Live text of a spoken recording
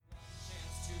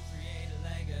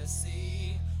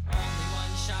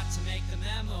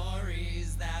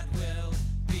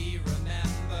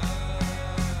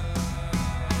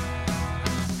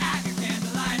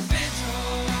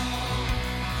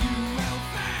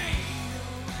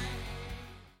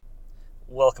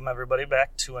welcome everybody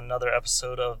back to another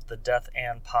episode of the Death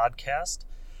and Podcast.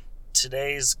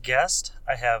 Today's guest,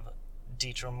 I have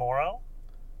Deetra Morrow.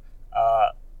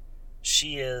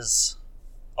 She is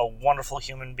a wonderful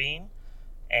human being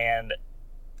and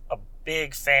a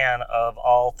big fan of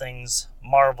all things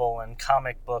Marvel and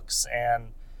comic books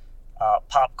and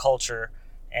pop culture.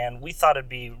 And we thought it'd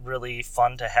be really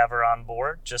fun to have her on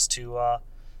board just to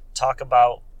talk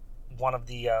about one of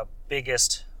the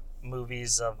biggest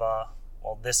movies of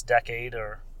this decade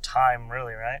or time,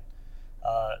 really, right?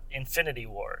 Infinity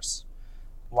Wars.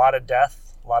 A lot of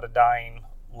death, a lot of dying,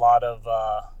 a lot of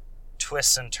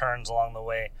twists and turns along the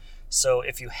way. So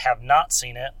if you have not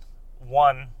seen it,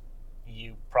 one,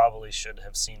 you probably should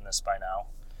have seen this by now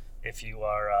if you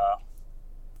are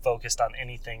focused on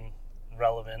anything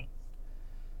relevant.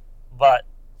 But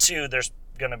two, there's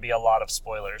going to be a lot of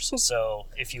spoilers. So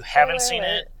if you haven't seen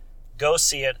it, go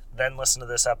see it, then listen to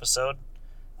this episode.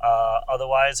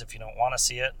 Otherwise, if you don't want to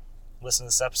see it, listen to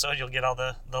this episode. You'll get all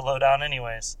the lowdown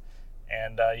anyways.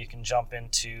 And you can jump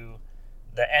into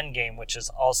the Endgame, which is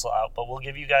also out. But we'll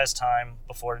give you guys time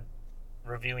before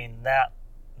reviewing that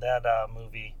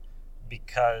movie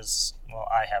because, well,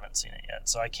 I haven't seen it yet.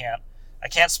 So I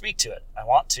can't speak to it. I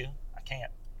want to. I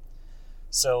can't.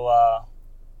 So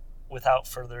without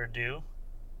further ado,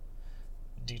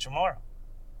 Deetra Morrow.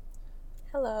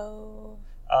 Hello.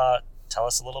 Tell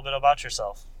us a little bit about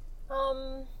yourself.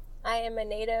 I am a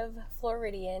native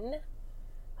Floridian.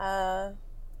 Joined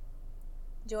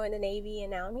the Navy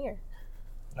and now I'm here.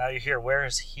 Now you're here. Where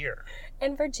is here?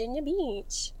 In Virginia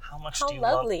Beach. How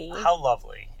lovely. How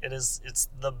lovely. It's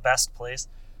the best place.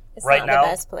 It's right not now, the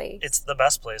best place. It's the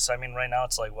best place. I mean, right now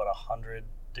it's like, 100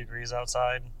 degrees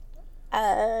outside?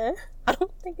 I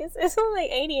don't think it's only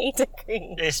 88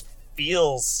 degrees. It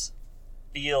feels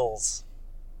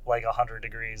like 100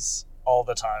 degrees all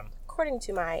the time. According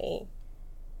to my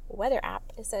weather app,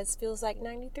 it says feels like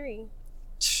 93.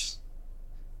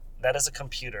 That is a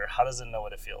computer. How does it know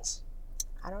what it feels?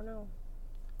 I don't know.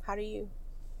 How do you?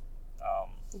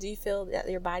 Do you feel that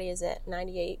your body is at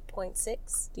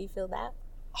 98.6? Do you feel that?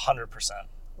 100%.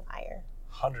 Liar.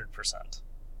 100%.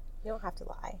 You don't have to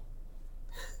lie.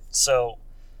 So,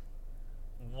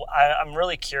 I'm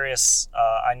really curious.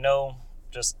 I know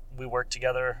just we work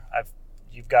together.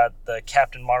 You've got the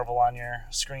Captain Marvel on your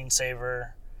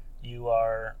screensaver. You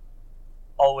are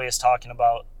always talking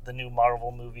about the new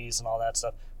Marvel movies and all that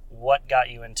stuff. What got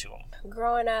you into them?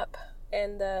 Growing up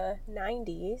in the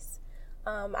 90s,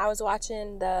 I was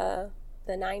watching the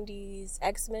 90s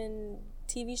X-Men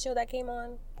TV show that came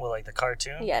on. Well, like the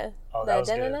cartoon? Yeah. Oh, that was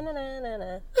good.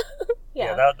 Yeah.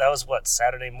 Yeah, that was what,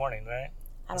 Saturday morning, right?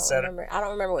 I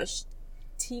don't remember which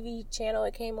TV channel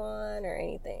it came on or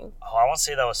anything. Oh, I want to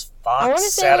say that was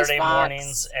Fox Saturday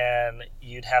mornings, and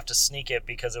you'd have to sneak it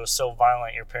because it was so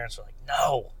violent. Your parents were like,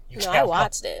 "No, you can't." I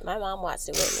watched it. My mom watched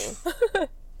it with me.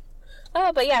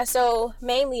 But yeah, so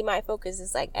mainly my focus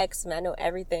is like X-Men. I know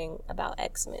everything about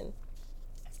X-Men.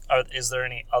 Is there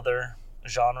any other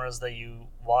genres that you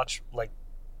watch?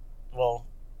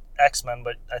 X-Men,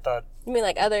 but I thought... You mean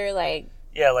like other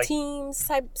teams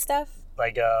type stuff?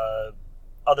 Like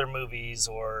other movies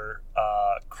or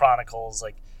Chronicles,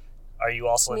 are you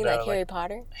also into like Harry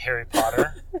Potter? Harry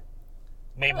Potter.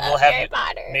 Maybe we'll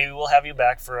have you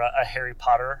back for a Harry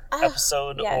Potter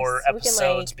episode, yes, or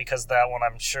episodes, because that one,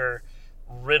 I'm sure,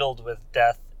 riddled with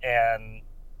death and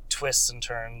twists and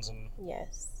turns and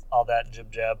yes, all that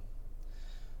jib jab.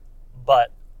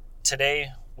 But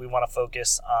today we want to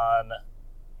focus on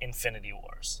Infinity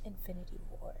Wars.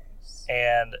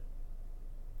 And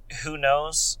who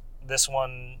knows, this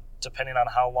one, depending on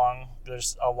how long,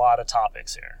 there's a lot of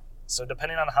topics here. So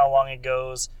depending on how long it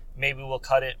goes, maybe we'll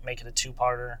cut it, make it a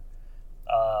two-parter.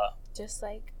 Just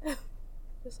like the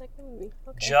movie.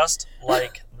 Okay. Just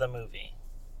like the movie,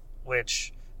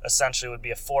 which essentially would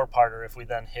be a four-parter if we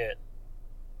then hit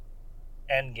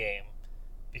Endgame,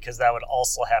 because that would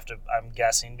also have to, I'm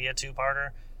guessing, be a two-parter,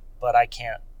 but I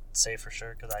can't say for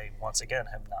sure because I, once again,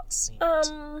 have not seen it.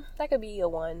 That could be a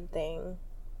one thing.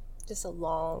 Just a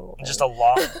long one. Just a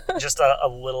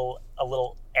little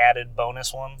added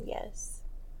bonus one? Yes.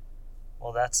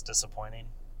 Well, that's disappointing.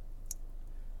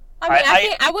 I mean,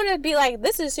 I wouldn't be like,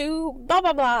 this is who, blah,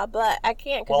 blah, blah, but I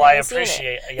can't because I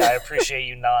appreciate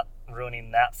you not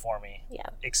ruining that for me. Yeah.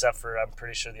 Except for, I'm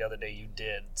pretty sure the other day you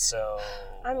did, so...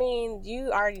 I mean,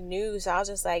 you already knew, so I was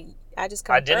just like, I just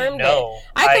confirmed it. I didn't know.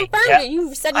 I confirmed it.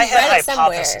 You said you read it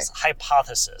somewhere.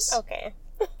 Hypothesis. Okay.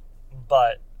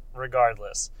 But,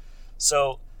 regardless.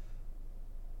 So,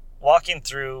 walking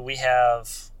through, we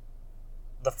have...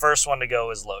 The first one to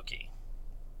go is Loki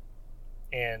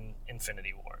in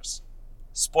Infinity Wars.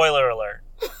 Spoiler alert.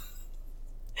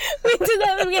 We did that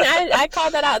at the beginning. I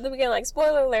called that out at the beginning, like,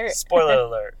 spoiler alert. Spoiler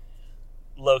alert.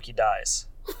 Loki dies.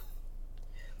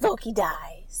 Loki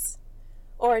dies.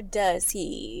 Or does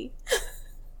he?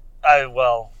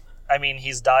 I mean,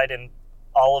 he's died in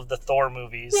all of the Thor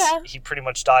movies. Yeah. He pretty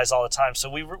much dies all the time, so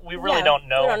we really don't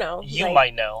know. We don't know. You Like,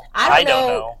 might know. I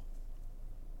don't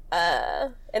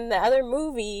know. In the other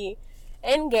movie,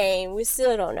 Endgame, we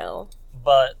still don't know.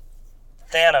 But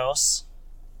Thanos,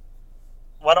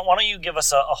 why don't you give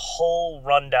us a whole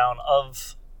rundown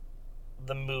of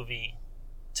the movie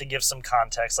to give some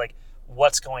context, like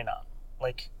what's going on,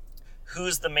 like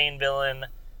who's the main villain,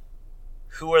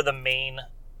 who are the main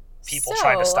people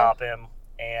trying to stop him,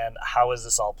 and how is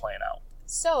this all playing out?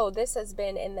 So this has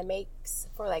been in the makes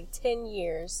for like 10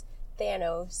 years.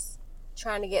 Thanos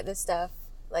trying to get this stuff.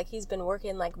 Like, he's been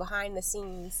working like behind the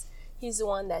scenes. He's the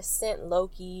one that sent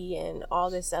Loki and all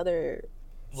this other...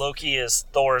 Loki is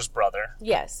Thor's brother.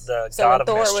 Yes. The so god of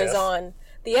Thor mischief. was on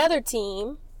the other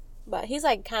team, but he's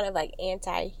like kind of like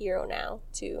anti-hero now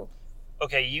too.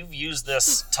 Okay, you've used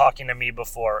this talking to me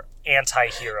before.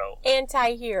 Anti-hero.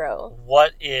 Anti-hero.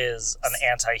 What is an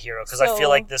anti-hero? Because I feel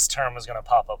like this term is going to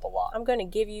pop up a lot. I'm going to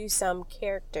give you some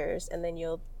characters, and then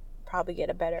you'll probably get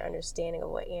a better understanding of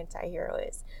what anti-hero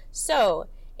is. So,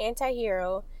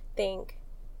 anti-hero, think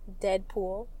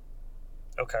Deadpool.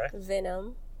 Okay.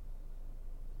 Venom.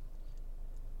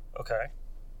 Okay.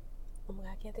 Oh my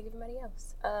god, I can't think of anybody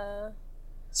else.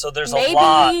 So there's a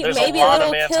lot. There's maybe a lot a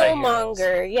of little anti-heroes.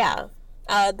 Killmonger, yeah.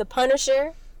 The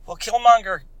Punisher. Well,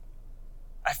 Killmonger,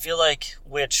 I feel like,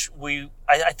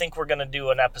 I think we're going to do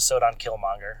an episode on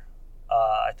Killmonger.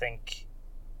 I think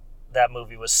that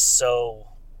movie was so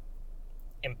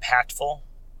impactful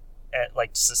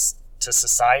to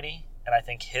society, and I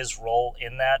think his role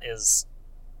in that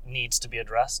needs to be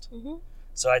addressed. Mm-hmm.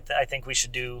 So I think we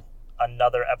should do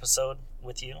another episode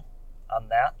with you on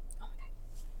that. Okay.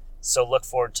 So look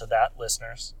forward to that,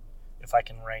 listeners, if I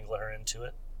can wrangle her into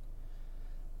it.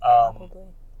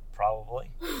 Probably.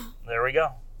 There we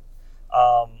go.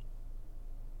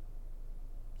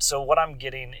 So what I'm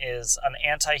getting is an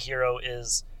anti-hero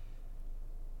is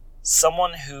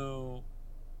someone who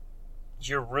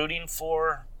you're rooting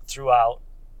for throughout,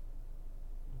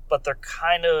 but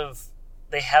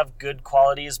they have good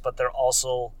qualities, but they're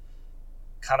also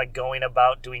kind of going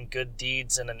about doing good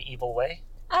deeds in an evil way.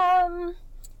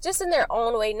 Just in their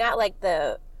own way, not like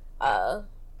the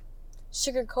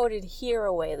sugar-coated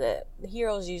hero way that the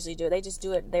heroes usually do. They just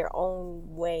do it their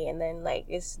own way, and then like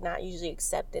it's not usually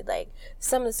accepted. Like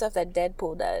some of the stuff that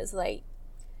Deadpool does, like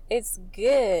it's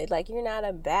good. Like, you're not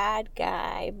a bad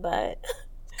guy, but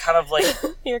kind of like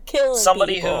you're killing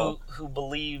somebody people. who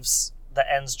believes the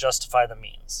ends justify the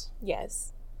means.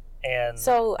 Yes. And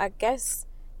so I guess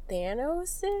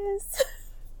Thanos is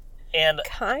and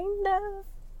kind of.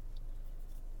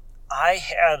 I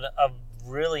had a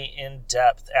really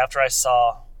in-depth, after I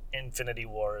saw Infinity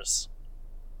Wars,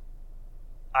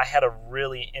 I had a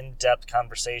really in-depth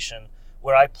conversation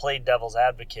where I played devil's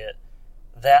advocate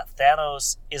that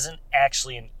Thanos isn't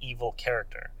actually an evil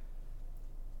character.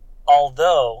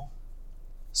 Although,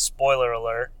 spoiler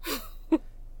alert,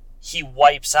 he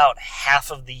wipes out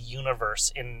half of the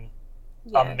universe in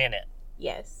a minute.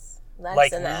 Yes. Less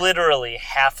Like, than that. literally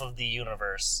half of the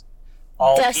universe.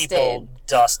 All Dusted. people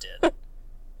dusted.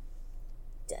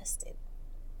 Dusted.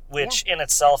 Which in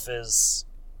itself is...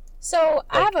 So,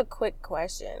 I have a quick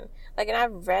question. Like, and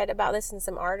I've read about this in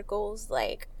some articles,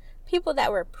 like, people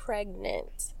that were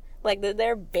pregnant, like, did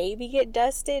their baby get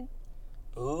dusted?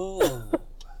 Ooh.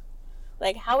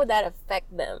 Like, how would that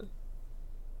affect them?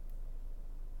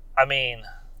 I mean,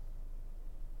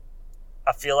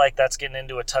 I feel like that's getting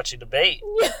into a touchy debate.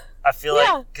 Yeah. I feel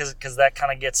like, because that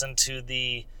kind of gets into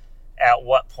the, at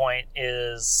what point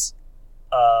is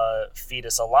a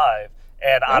fetus alive?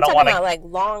 And I don't want to, like,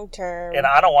 long term. and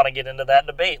I don't want to get into that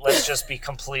debate. Let's just be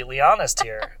completely honest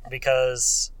here,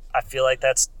 because I feel like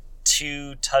that's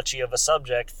too touchy of a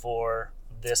subject for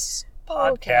this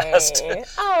podcast.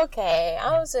 Okay.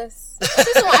 I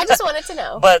just wanted to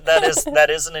know. But that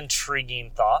is an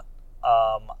intriguing thought.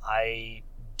 I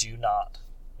do not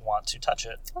want to touch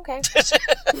it. Okay.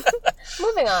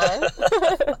 Moving on.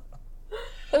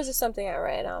 It was just something I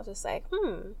read, and I was just like,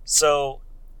 So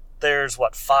there's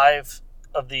 5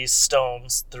 of these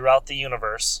stones throughout the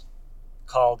universe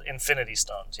called Infinity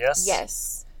Stones, yes?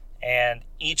 Yes. And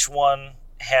each one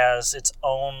has its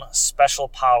own special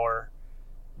power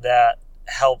that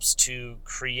helps to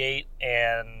create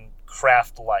and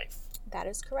craft life. That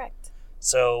is correct.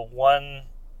 So one,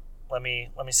 let me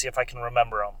see if I can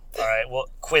remember them. All right, well,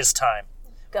 quiz time.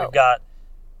 Go. We've got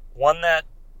one that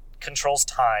controls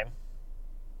time,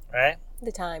 right?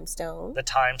 The Time Stone. The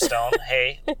Time Stone.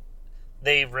 Hey,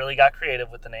 they really got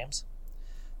creative with the names.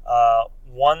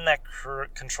 One that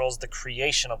controls the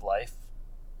creation of life,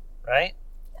 right?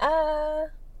 I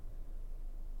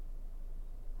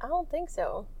don't think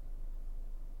so.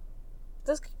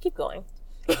 Just keep going.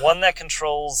 One that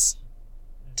controls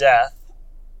death,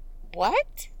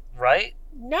 What? right?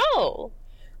 No.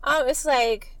 It's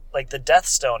like Like the Death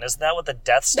Stone. Isn't that what the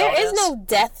Death Stone is? there is no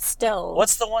Death Stone.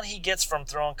 What's the one he gets from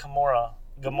throwing Gamora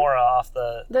off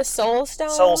the Soul Stone?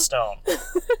 Soul Stone?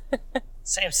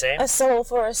 Same. A soul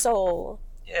for a soul.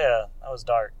 Yeah, that was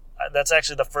dark. That's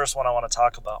actually the first one I want to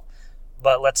talk about.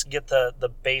 But let's get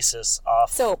the basis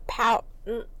off. So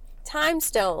Time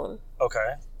Stone,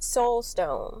 Okay. Soul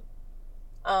Stone,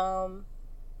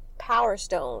 Power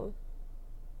Stone.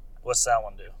 What's that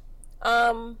one do?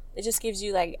 It just gives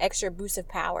you like extra boost of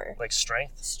power. Like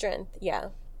strength? Strength, yeah.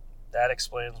 That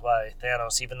explains why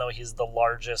Thanos, even though he's the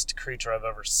largest creature I've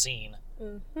ever seen,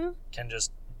 can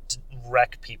just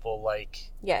wreck people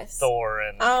like Yes. Thor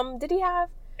and Did he have?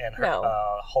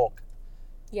 No. Hulk.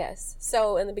 Yes.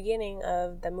 So in the beginning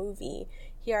of the movie,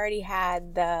 he already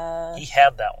had the. He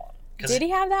had that one. Did he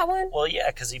have that one? Well, yeah,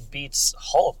 because he beats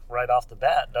Hulk right off the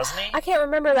bat, doesn't he? I can't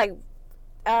remember, like,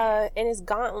 in his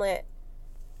gauntlet,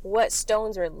 what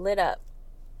stones were lit up.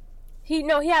 He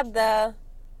had the.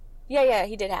 Yeah,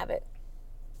 he did have it.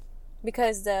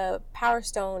 Because the Power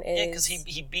Stone is. Yeah, because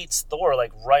he beats Thor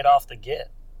like right off the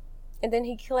get. And then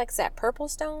he collects that purple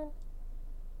stone.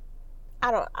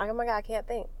 Oh my god, I can't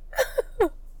think.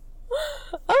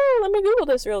 Oh, let me Google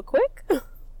this real quick.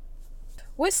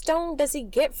 What stone does he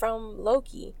get from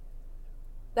Loki?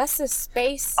 That's the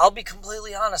space. I'll be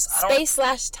completely honest.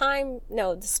 Space/time.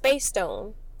 No, the space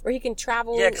stone, where he can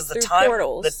travel through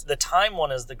portals. The time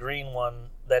one is the green one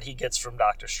that he gets from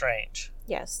Doctor Strange.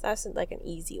 Yes, that's like an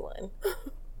easy one.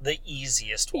 The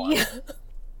easiest one. Yeah.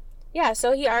 Yeah,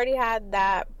 so he already had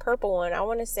that purple one. I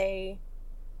want to say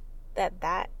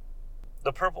that.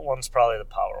 The purple one's probably the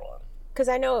power one. Because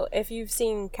I know if you've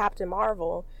seen Captain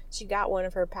Marvel, she got one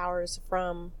of her powers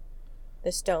from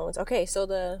the stones. Okay,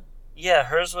 so Yeah,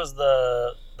 hers was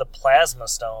the plasma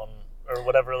stone or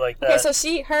whatever like that. Okay,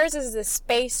 so hers is the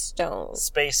space stone.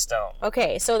 Space stone.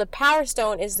 Okay, so the power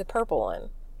stone is the purple one.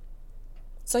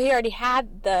 So he already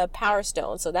had the power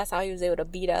stone, so that's how he was able to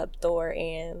beat up Thor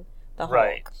and the Hulk.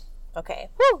 Right. Okay.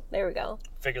 Whew, there we go.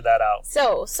 Figured that out.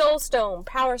 So, Soul Stone,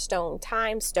 Power Stone,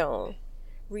 Time Stone,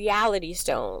 Reality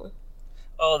Stone.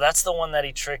 Oh, that's the one that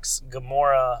he tricks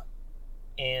Gamora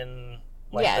in,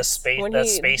 like, the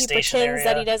space station he pretends area.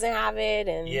 that he doesn't have it,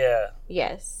 and yeah,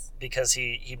 yes, because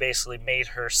he basically made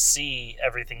her see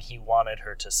everything he wanted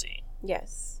her to see.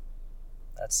 Yes,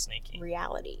 that's sneaky.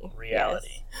 Reality. Yes.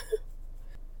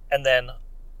 And then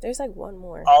there's like one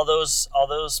more. All those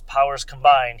powers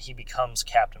combined, he becomes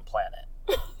Captain Planet.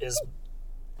 Is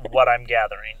what I'm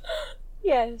gathering.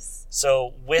 Yes.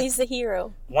 So he's the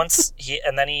hero.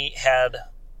 Then he had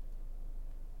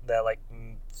that like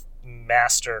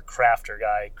master crafter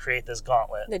guy create this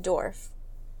gauntlet. The dwarf.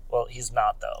 Well, he's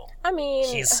not though. I mean,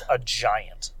 he's a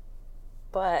giant.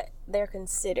 But they're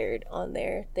considered on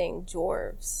their thing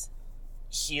dwarves.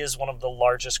 He is one of the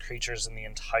largest creatures in the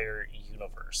entire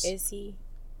universe. Is he?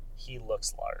 He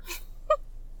looks large.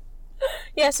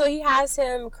 Yeah, so he has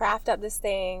him craft up this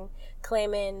thing,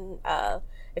 claiming,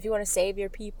 if you want to save your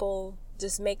people,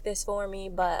 just make this for me.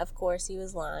 But of course, he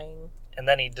was lying. And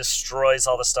then he destroys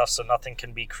all the stuff so nothing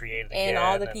can be created again. And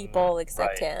all the people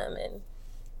except him. And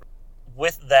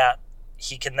with that,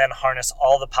 he can then harness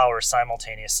all the powers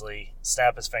simultaneously,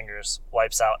 snap his fingers,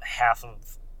 wipes out half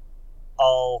of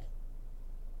all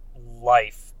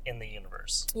life in the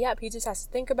universe. Yep, he just has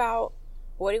to think about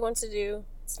what he wants to do,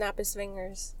 snap his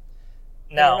fingers.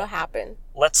 Now, it'll happen.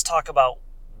 Let's talk about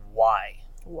why.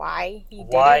 Why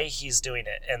he's doing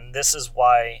it. And this is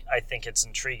why I think it's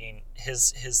intriguing.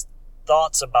 His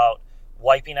thoughts about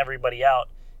wiping everybody out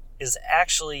is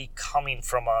actually coming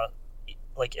from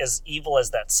as evil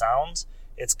as that sounds,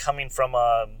 it's coming from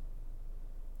a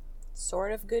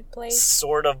sort of good place.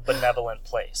 Sort of benevolent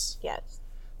place. Yes.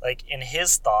 Like in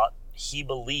his thought, he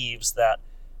believes that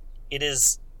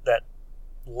that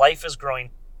life is growing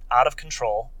out of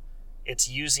control. It's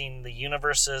using the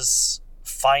universe's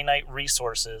finite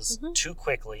resources too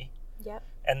quickly. Yep.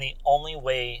 And the only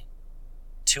way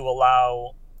to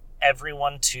allow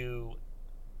everyone to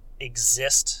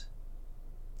exist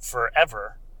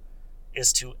forever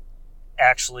is to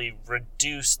actually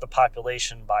reduce the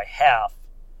population by half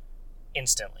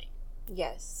instantly.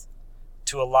 Yes.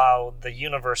 To allow the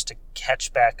universe to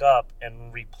catch back up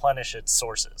and replenish its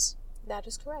sources. That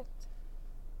is correct.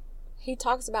 He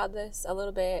talks about this a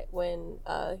little bit when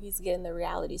he's getting the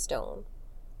reality stone.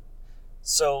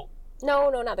 So...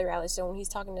 No, not the reality stone. He's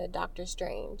talking to Doctor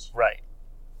Strange. Right.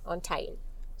 On Titan.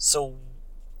 So,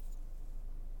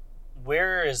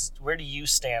 where do you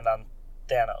stand on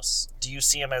Thanos? Do you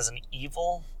see him as an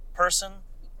evil person?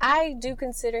 I do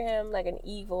consider him like an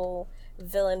evil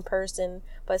villain person,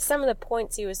 but some of the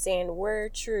points he was saying were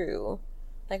true.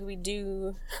 Like, we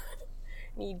do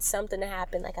need something to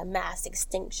happen, like a mass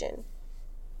extinction.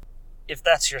 If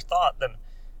that's your thought, then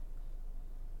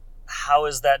how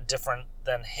is that different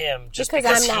than him? Just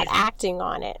because I'm not acting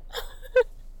on it.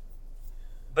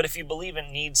 But if you believe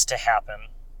it needs to happen,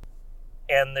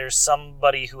 and there's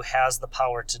somebody who has the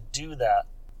power to do that,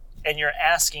 and you're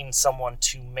asking someone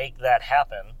to make that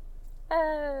happen,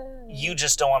 you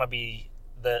just don't want to be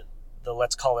the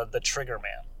let's call it the trigger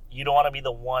man. You don't want to be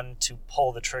the one to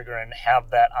pull the trigger and have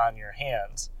that on your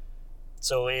hands.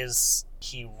 So is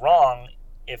he wrong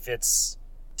if it's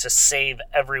to save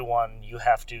everyone you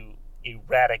have to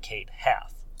eradicate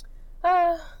half?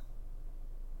 I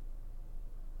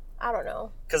don't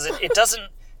know. Because it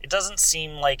doesn't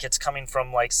seem like it's coming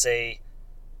from, like, say,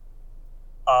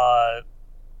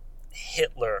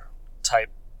 Hitler type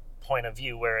point of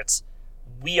view, where it's,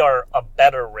 we are a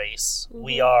better race. Mm-hmm.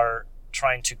 We are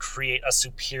trying to create a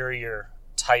superior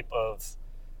type of,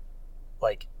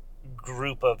 like,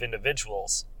 group of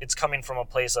individuals. It's coming from a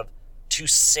place of, to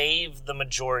save the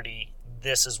majority,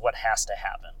 this is what has to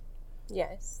happen.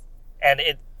 Yes. And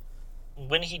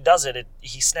when he does it,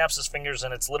 he snaps his fingers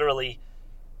and it's literally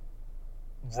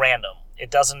random.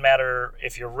 It doesn't matter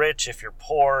if you're rich, if you're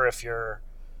poor, if you're,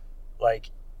 like,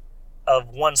 of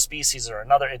one species or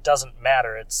another. It doesn't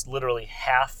matter. It's literally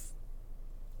half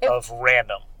of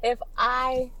random. If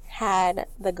I had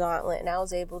the gauntlet and I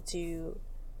was able to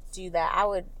do that, I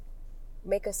would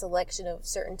make a selection of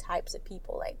certain types of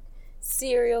people, like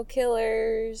serial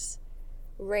killers,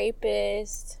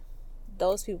 rapists.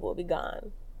 Those people will be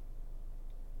gone.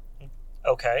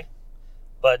 Okay.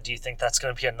 But do you think that's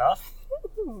going to be enough?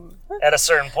 At a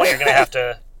certain point, you're going to have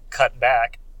to cut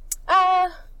back. I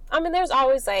mean, there's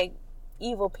always, like,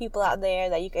 evil people out there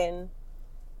that you can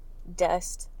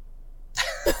dust.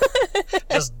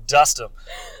 Just dust them.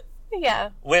 Yeah.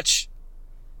 Which,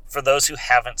 for those who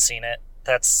haven't seen it,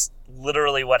 that's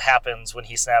literally what happens when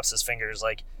he snaps his fingers.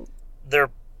 Like,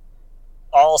 they're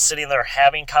all sitting there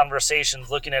having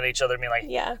conversations, looking at each other, being like,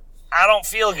 yeah, I don't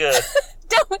feel good.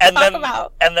 Talk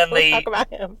about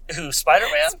him. Who,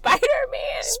 Spider-Man?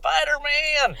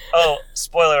 Spider-Man! Oh,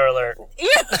 spoiler alert.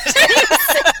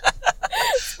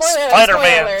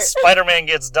 Spider-Man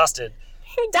gets dusted.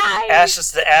 He died.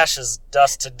 Ashes to ashes,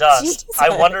 dust to dust. Jesus. I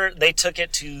wonder, they took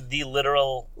it to the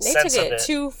literal sense of it. They took it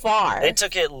too far. They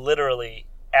took it literally.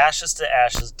 Ashes to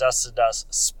ashes, dust to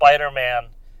dust. Spider-Man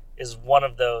is one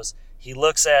of those. He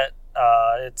looks at,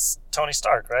 it's Tony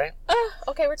Stark, right?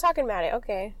 Okay, we're talking about it.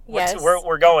 Okay, yes.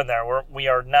 We're going there. We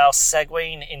are now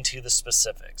segueing into the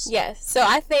specifics. Yes, so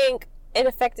I think it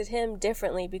affected him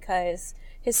differently because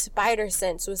his spider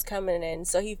sense was coming in,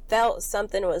 so he felt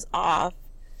something was off.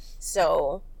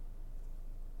 So,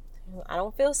 I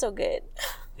don't feel so good.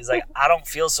 He's like, I don't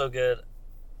feel so good.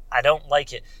 I don't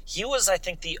like it. He was, I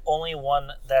think, the only one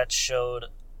that showed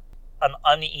an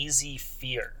uneasy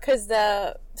fear. Because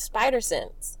the spider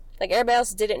sense. Like, everybody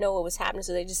else didn't know what was happening,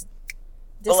 so they just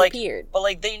disappeared.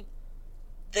 But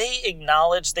they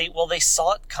acknowledged, they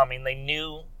saw it coming. They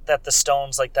knew that the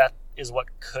stones, like, that is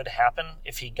what could happen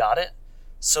if he got it.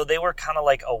 So they were kind of,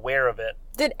 like, aware of it.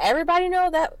 Did everybody know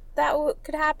that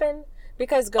could happen?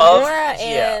 Because Gamora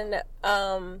and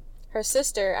her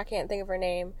sister, I can't think of her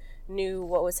name, knew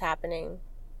what was happening.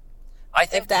 I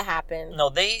think if that happened.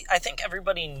 No, I think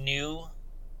everybody knew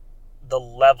the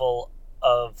level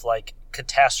of, like,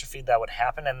 catastrophe that would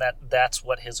happen, and that's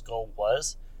what his goal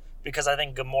was. Because I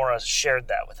think Gamora shared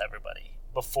that with everybody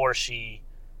before she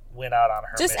went out on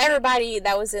her just mission. Everybody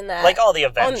that was in that, like all the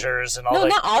Avengers and all. No,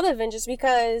 not all the Avengers,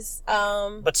 because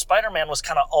but Spider-Man was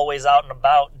kind of always out and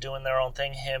about doing their own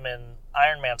thing, him and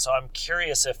Iron Man. So I'm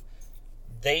curious if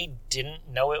they didn't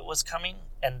know it was coming,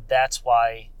 and that's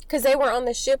why. Because they were on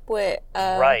the ship with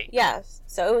right. Yes,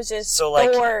 so it was just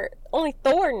like, Thor. Only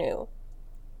Thor knew.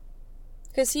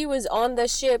 Because he was on the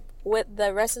ship with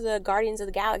the rest of the Guardians of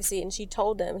the Galaxy, and she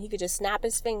told him he could just snap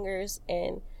his fingers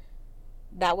and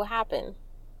that would happen.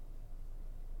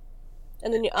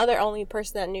 And then the only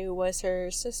person that knew was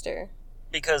her sister.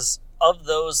 Because of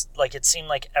those, like, it seemed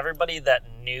like everybody that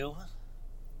knew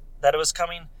that it was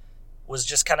coming was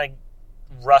just kind of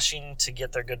rushing to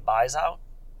get their goodbyes out.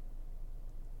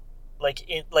 Like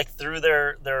through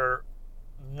their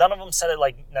none of them said it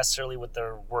like necessarily with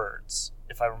their words,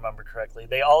 if I remember correctly.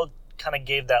 They all kind of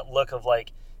gave that look of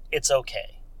like, it's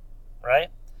okay, right?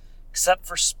 Except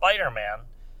for Spider-Man,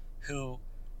 who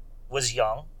was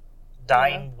young,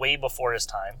 dying way before his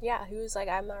time. Yeah, he was like,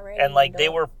 I'm not ready. And like they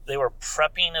were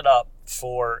prepping it up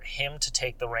for him to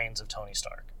take the reins of Tony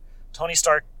Stark. Tony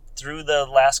Stark, through the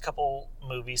last couple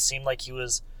movies, seemed like he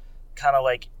was kind of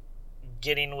like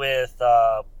getting with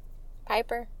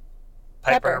Pepper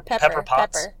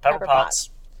Potts,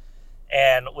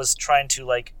 and was trying to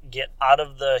like get out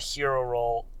of the hero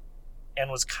role, and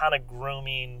was kind of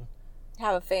grooming,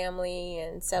 have a family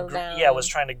and settle down. Yeah, was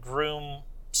trying to groom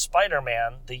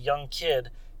Spider-Man, the young kid,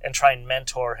 and try and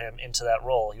mentor him into that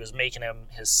role. He was making him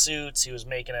his suits. He was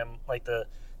making him like the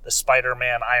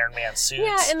Spider-Man, Iron Man suits.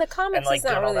 Yeah, in the comics, and, like, it's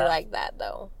not really that. like that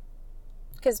though,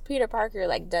 because Peter Parker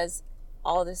like does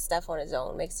all this stuff on his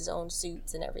own, makes his own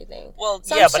suits and everything. Well,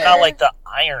 so yeah, but not like the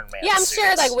Iron Man. Yeah, I'm suits.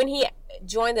 sure. Like when he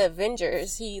joined the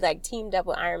Avengers, he like teamed up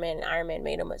with Iron Man, and Iron Man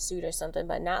made him a suit or something.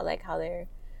 But not like how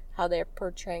they're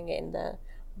portraying it in the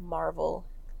Marvel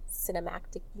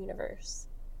Cinematic Universe,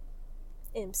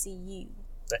 MCU.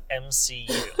 The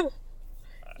MCU.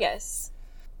 Yes.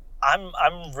 I'm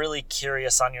really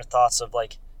curious on your thoughts of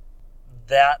like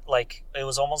that. Like it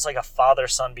was almost like a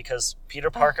father-son, because Peter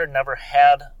Parker never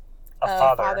had a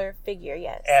father figure,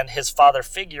 yes. And his father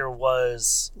figure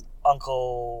was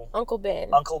Uncle Ben,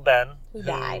 who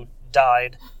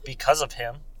died because of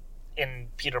him in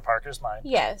Peter Parker's mind.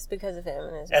 Yes, because of him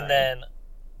in his mind. And then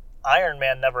Iron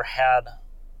Man never had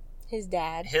his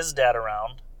dad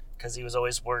around, because he was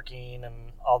always working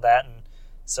and all that, and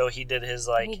so he did his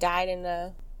like. He died in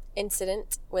a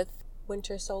incident with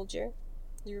Winter Soldier.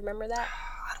 Do you remember that?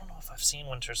 I don't know if I've seen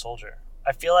Winter Soldier.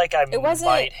 I feel like I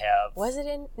might have. Was it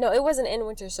in? No, it wasn't in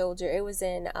Winter Soldier. It was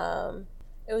in.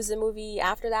 It was the movie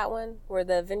after that one where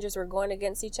the Avengers were going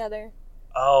against each other.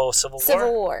 Oh, Civil War.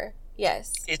 Civil War.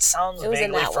 Yes. It sounds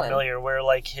vaguely familiar. Where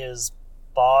like his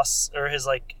boss or his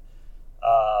like.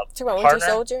 Partner? Winter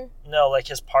Soldier? No, like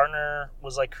his partner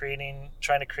was like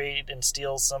trying to create and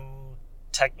steal some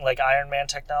like Iron Man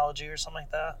technology or something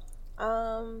like that.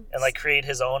 And like create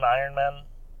his own Iron Man.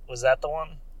 Was that the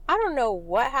one? I don't know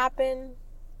what happened.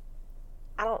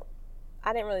 I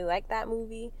didn't really like that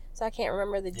movie, so I can't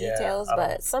remember the details,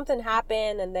 but something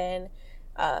happened, and then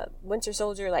Winter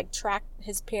Soldier like tracked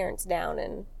his parents down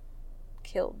and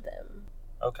killed them.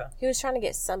 Okay. He was trying to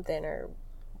get something or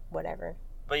whatever.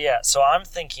 But yeah, so I'm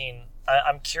thinking,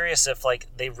 I'm curious if like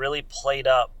they really played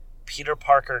up Peter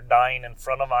Parker dying in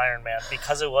front of Iron Man,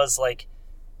 because it was like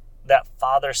that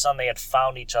father-son, they had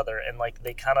found each other, and like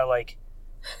they kind of like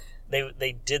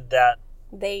they did that.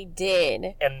 They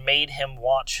did. And made him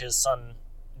watch his son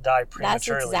die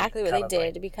prematurely. That's exactly what they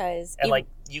did, because and like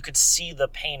you could see the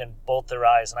pain in both their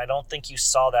eyes, and I don't think you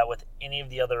saw that with any of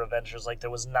the other Avengers. Like there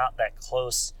was not that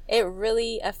close. It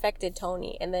really affected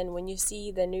Tony, and then when you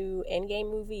see the new Endgame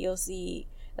movie, you'll see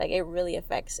like it really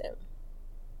affects him.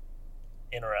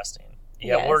 Interesting.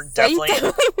 Yeah, yes.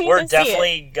 we're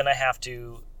definitely gonna have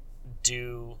to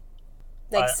do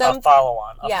like a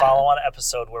follow-on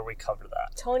episode where we cover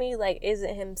that. Tony like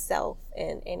isn't himself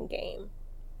in Endgame.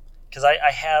 Because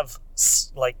I have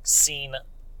like seen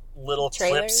little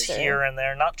trailers clips here and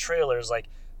there, not trailers, like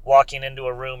walking into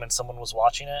a room and someone was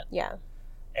watching it. Yeah.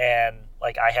 And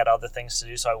like I had other things to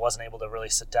do, so I wasn't able to really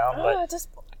sit down. But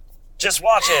just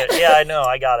watch it. Yeah, I know,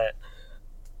 I got it.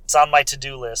 It's on my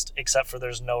to-do list, except for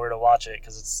there's nowhere to watch it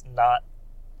because it's not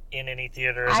in any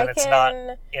theaters and it's not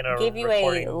in a give you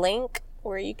recording. A link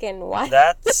where you can watch.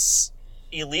 That's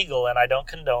illegal, and I don't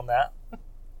condone that.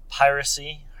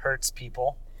 Piracy hurts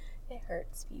people. It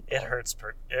hurts people.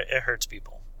 It hurts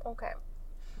people. Okay.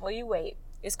 Well, you wait.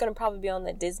 It's going to probably be on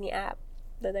the Disney app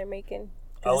that they're making.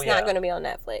 It's not going to be on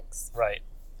Netflix. Right.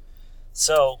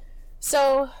 So,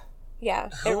 yeah,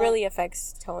 it really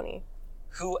affects Tony.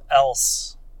 Who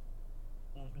else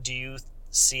do you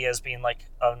see as being like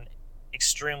an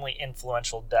extremely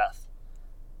influential death?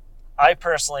 I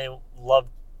personally would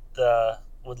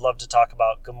love to talk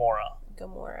about Gamora.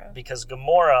 Because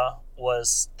Gamora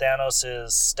was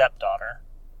Thanos' stepdaughter.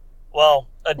 Well,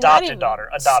 adopted daughter.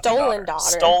 Stolen daughter.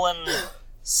 Stolen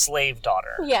slave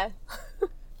daughter. Yeah.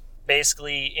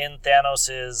 Basically, in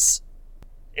Thanos'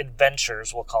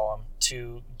 adventures, we'll call them,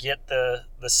 to get the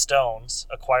stones,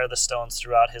 acquire the stones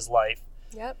throughout his life.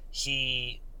 Yep.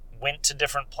 He went to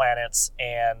different planets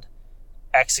and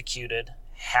executed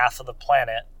half of the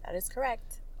planet. That is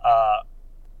correct.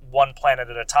 One planet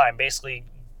at a time, basically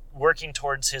working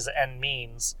towards his end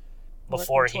means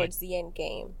before working towards the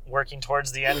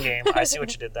end game. I see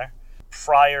what you did there.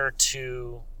 Prior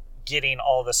to getting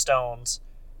all the stones,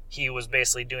 he was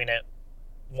basically doing it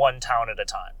one town at a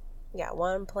time. Yeah,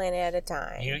 one planet at a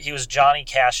time. He was Johnny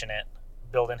Cashing it,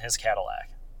 building his Cadillac.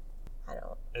 I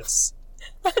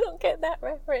don't get that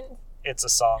reference. It's a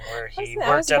song where he I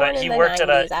worked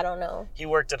at I don't know. He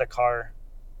worked at a car,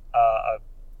 a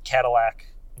Cadillac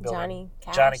building.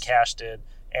 Johnny Cash did,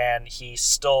 and he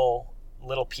stole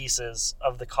little pieces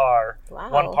of the car,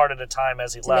 one part at a time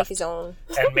as he left, make his own.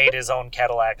 and made his own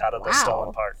Cadillac out of the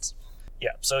stolen parts.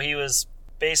 Yeah, so he was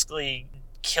basically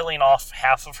killing off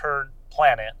half of her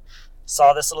planet,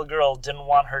 saw this little girl, didn't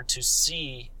want her to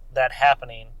see that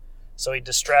happening, so he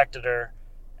distracted her,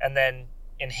 and then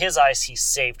in his eyes he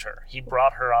saved her. He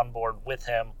brought her on board with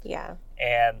him,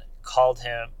 and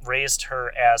raised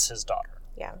her as his daughter.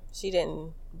 Yeah, she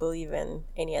didn't believe in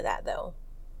any of that though.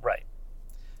 Right.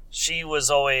 She was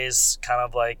always kind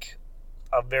of like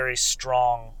a very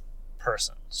strong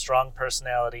person, strong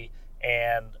personality,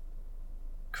 and,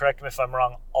 correct me if I'm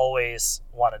wrong, always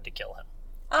wanted to kill him.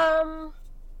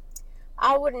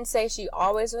 I wouldn't say she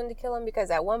always wanted to kill him, because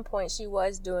at one point she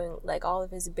was doing like all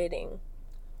of his bidding.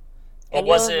 But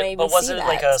was it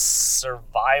like a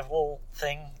survival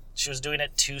thing? She was doing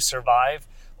it to survive,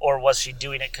 or was she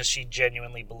doing it because she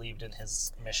genuinely believed in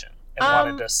his mission and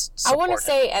wanted to support I want to him?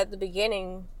 say at the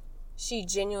beginning she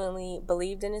genuinely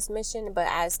believed in his mission, but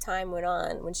as time went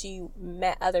on, when she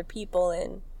met other people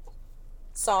and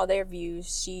saw their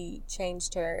views, she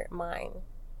changed her mind.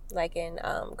 Like in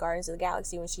Guardians of the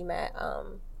Galaxy, when she met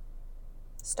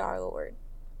Star-Lord.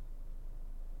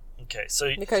 Okay, so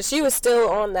because she was still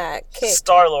on that kick.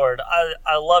 Star-Lord,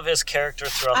 I love his character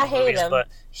throughout the movies, him. but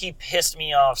he pissed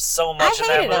me off so much in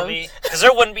that movie, because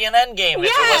there wouldn't be an Endgame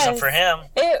if it wasn't for him.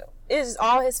 It is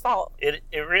all his fault. It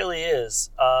really is.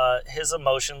 His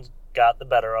emotions got the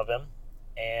better of him,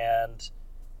 and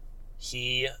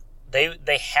they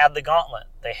had the gauntlet.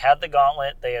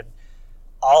 They had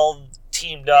all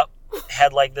teamed up,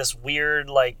 had like this weird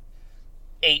like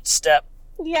 8-step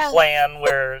plan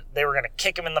where they were going to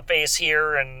kick him in the face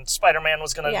here, and Spider-Man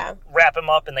was going to wrap him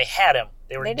up, and they had him.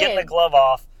 They were getting the glove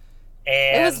off,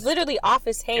 and it was literally off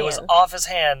his hand. It was off his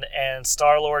hand, and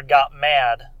Star-Lord got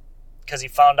mad because he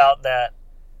found out that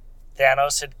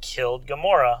Thanos had killed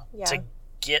Gamora to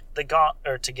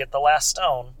get the last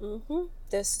stone. Mm-hmm.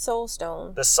 The Soul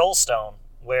Stone. The Soul Stone,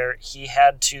 where he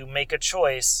had to make a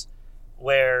choice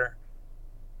where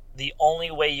the only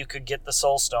way you could get the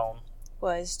Soul Stone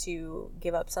was to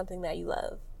give up something that you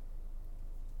love.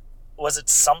 Was it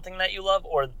something that you love,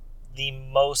 or the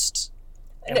most?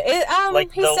 He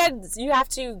said you have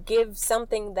to give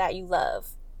something that you love.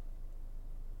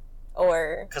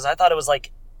 Or because I thought it was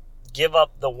like give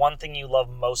up the one thing you love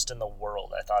most in the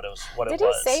world. I thought it was what it was. Did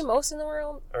he say most in the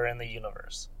world or in the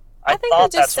universe? I think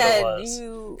thought he just that's said what it was.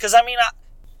 you. Because I mean,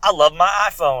 I love my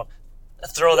iPhone.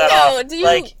 Throw that off.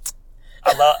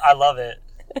 I love it.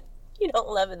 You don't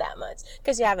love it that much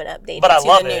because you haven't updated. But I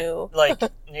love it. Like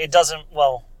it doesn't.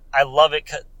 Well, I love it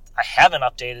because I haven't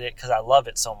updated it because I love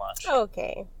it so much.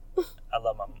 Okay. I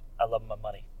love my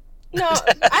money. No,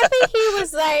 I think he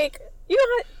was like,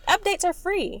 updates are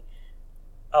free.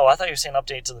 Oh, I thought you were saying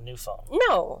update to the new phone.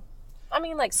 No, I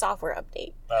mean like software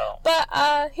update. Oh.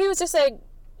 But he was just like,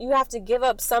 you have to give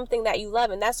up something that you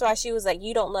love, and that's why she was like,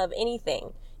 you don't love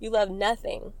anything. You love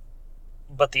nothing.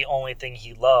 But the only thing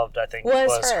he loved, I think,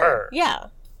 was her. Yeah,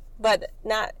 but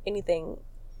not anything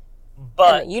in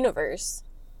the universe.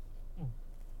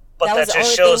 But that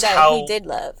just shows how he did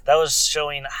love. That was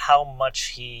showing how much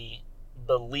he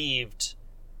believed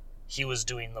he was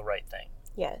doing the right thing.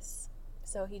 Yes.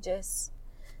 So he just...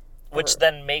 Which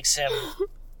then makes him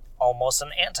almost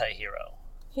an anti-hero.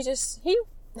 It just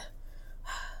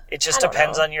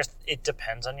depends on your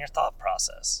thought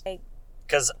process.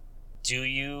 Because do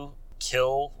you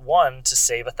kill one to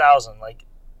save 1,000? Like,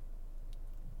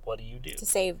 what do you do? To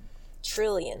save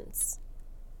trillions.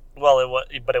 Well,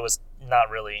 it was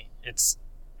not really. It's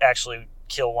actually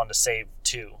kill one to save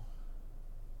 2.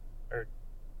 Or,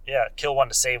 yeah, kill one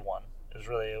to save 1.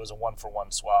 It was a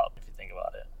 1-for-1 swap, if you think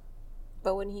about it.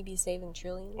 But wouldn't he be saving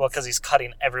trillions? Well, because he's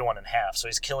cutting everyone in half. So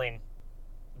he's killing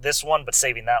this one, but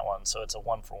saving that one. So it's a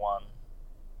 1-for-1.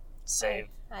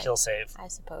 Kill, save. I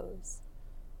suppose.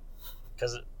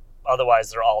 Because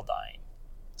otherwise they're all dying.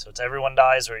 So it's everyone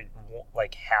dies or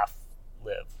like half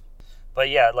live. But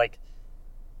yeah, like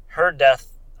her death,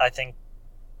 I think,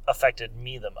 affected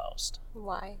me the most.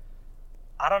 Why?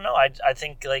 I don't know. I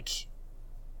think like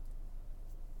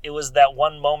it was that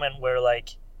one moment where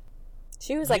like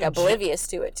she was like oblivious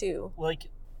to it too. Like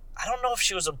I don't know if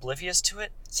she was oblivious to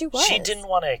it. She was. She didn't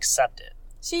want to accept it.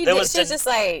 She was just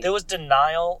like there was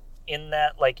denial in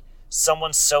that like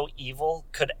someone so evil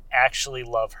could actually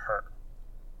love her.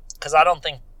 Because I don't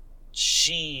think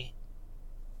she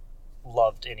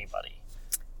loved anybody.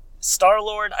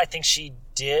 Star-Lord, I think she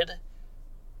did.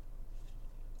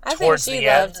 I think she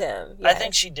loved him. Yes. I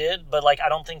think she did, but like I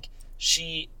don't think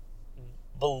she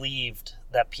believed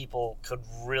that people could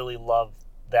really love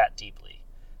that deeply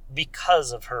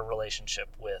because of her relationship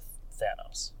with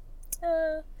Thanos.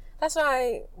 That's why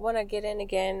I want to get in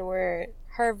again where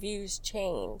her views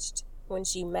changed when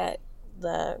she met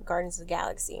the Guardians of the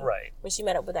Galaxy. Right. When she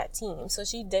met up with that team. So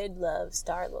she did love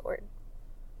Star-Lord.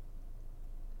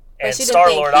 And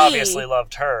Star-Lord obviously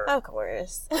loved her. Of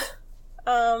course.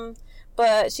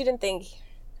 But she didn't think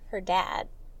her dad,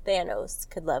 Thanos,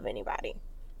 could love anybody.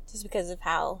 Just because of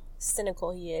how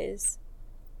cynical he is.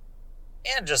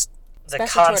 And just the Especially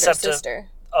concept toward her sister.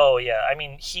 Oh, yeah. I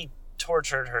mean, he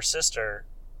tortured her sister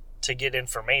to get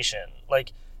information.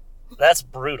 Like, that's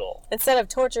brutal. Instead of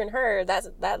torturing her,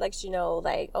 that lets you know,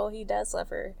 like, oh, he does love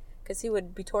her. Because he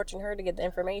would be torturing her to get the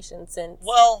information since...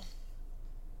 Well...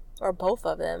 Or both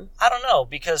of them. I don't know,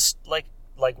 because, like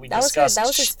we discussed... That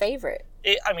was his favorite.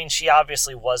 I mean, she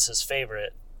obviously was his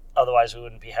favorite. Otherwise, we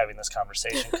wouldn't be having this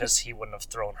conversation, because he wouldn't have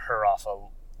thrown her off a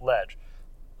ledge.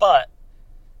 But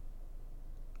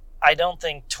I don't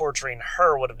think torturing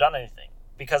her would have done anything.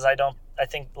 Because I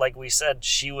think, like we said,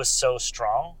 she was so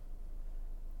strong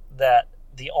that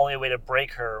the only way to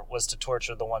break her was to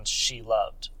torture the ones she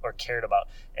loved or cared about.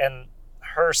 And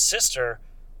her sister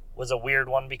was a weird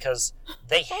one because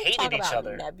they hated each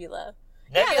other. Nebula,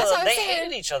 they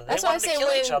hated each other. They wanted to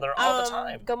kill each other all the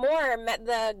time. Gamora met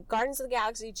the Guardians of the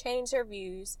Galaxy, changed her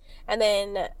views, and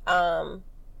then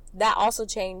that also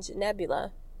changed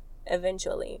Nebula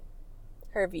eventually,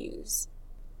 her views.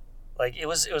 Like, it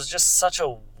was just such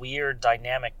a weird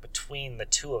dynamic between the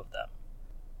two of them.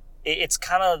 It's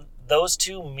kind of, those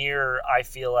two mirror, I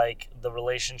feel like, the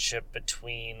relationship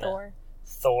between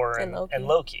Thor and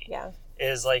Loki. Yeah.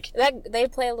 Is like... They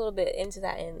play a little bit into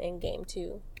that in Endgame,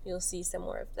 too. You'll see some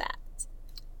more of that.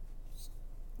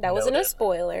 That wasn't a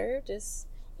spoiler, just,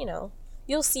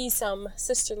 you'll see some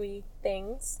sisterly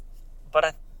things.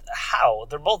 But how?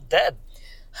 They're both dead.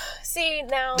 See,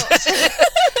 now...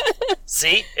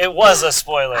 See? It was a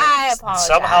spoiler. I apologize.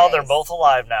 Somehow they're both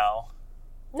alive now.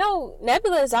 No,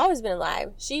 Nebula has always been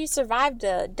alive. She survived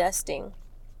the dusting.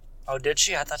 Oh, did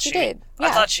she? I thought she did. Yeah.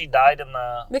 I thought she died in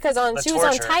the Because she was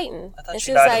on Titan. I thought and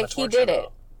she was died like, in the torture, he did it.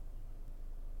 though.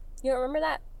 You don't remember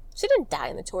that? She didn't die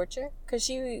in the torture. Because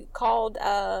she called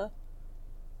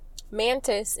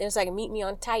Mantis and was like, meet me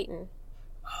on Titan.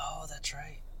 Oh, that's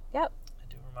right. Yep. I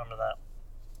do remember that.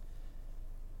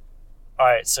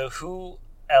 Alright, so who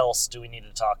else do we need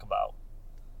to talk about?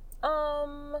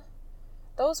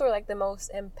 Those were like the most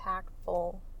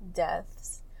impactful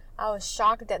deaths. I was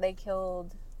shocked that they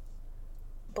killed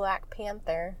Black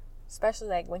Panther, especially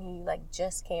like when he like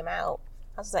just came out.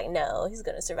 I was like, no, he's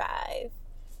gonna survive.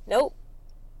 Nope.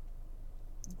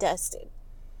 Dusted.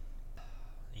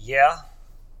 Yeah.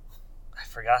 I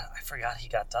forgot he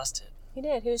got dusted. He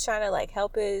did. He was trying to like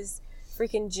help his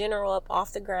freaking general up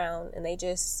off the ground, and they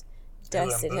just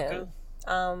dusted him.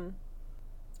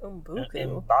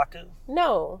 M'Baku?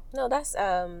 No, that's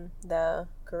the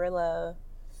gorilla.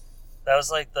 That was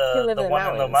like the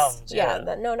one in the mountains. Yeah,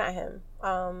 no, not him.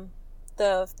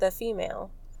 The female.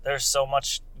 There's so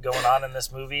much going on in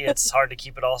this movie. It's hard to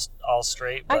keep it all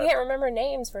straight. But... I can't remember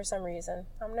names for some reason.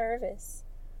 I'm nervous.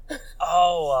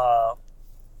 The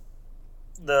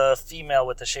female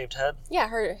with the shaved head?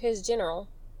 Yeah, his general.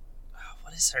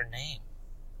 What is her name?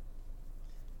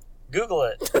 Google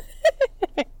it.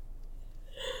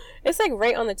 It's like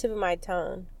right on the tip of my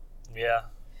tongue. Yeah.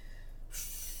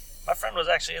 My friend was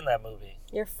actually in that movie.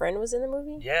 Your friend was in the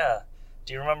movie? Yeah.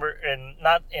 Do you remember,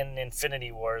 not in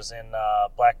Infinity Wars, in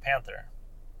Black Panther?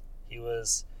 He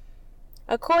was...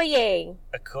 Okoye.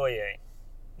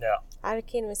 Yeah. I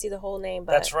can't even see the whole name,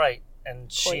 but... That's right. And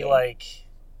Okoye. She, like,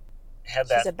 had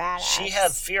that... She's a badass. She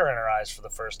had fear in her eyes for the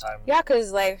first time. Yeah,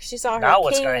 because, like, she saw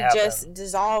her king just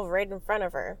dissolve right in front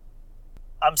of her.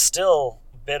 I'm still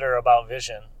bitter about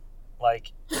Vision.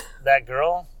 Like, that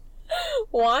girl...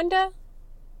 Wanda?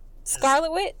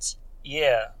 Scarlet Witch?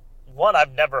 Yeah. One,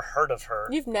 I've never heard of her.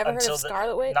 You've never heard of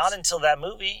Scarlet Witch? Not until that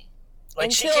movie.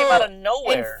 Like, she came out of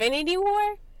nowhere. Infinity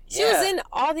War? She was in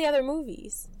all the other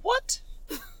movies. What?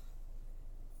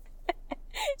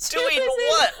 Doing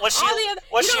what? Was she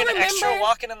an extra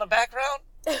walking in the background?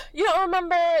 You don't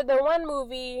remember the one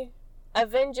movie,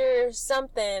 Avengers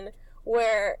something,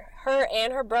 where her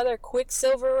and her brother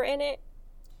Quicksilver were in it?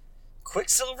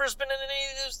 Quicksilver's been in any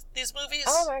of these movies?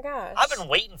 Oh my gosh. I've been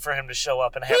waiting for him to show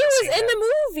up and I haven't seen him. He was in the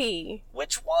movie.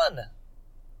 Which one?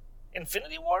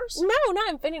 Infinity Wars? No, not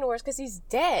Infinity Wars, because he's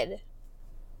dead.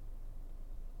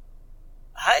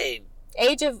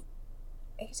 Age of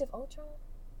Ultron?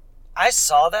 I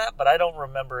saw that, but I don't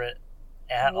remember it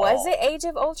at all. Was it Age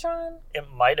of Ultron? It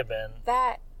might have been.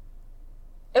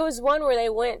 It was one where they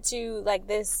went to like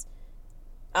this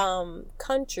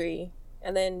country,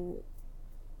 and then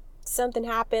something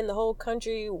happened. The whole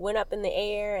country went up in the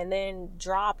air and then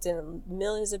dropped, and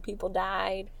millions of people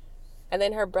died. And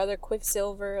then her brother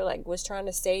Quicksilver like was trying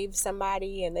to save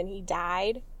somebody, and then he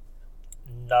died.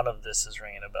 None of this is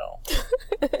ringing a bell.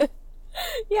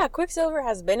 Yeah, Quicksilver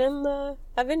has been in the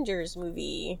Avengers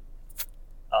movie.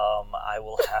 I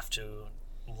will have to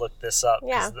look this up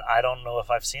because I don't know if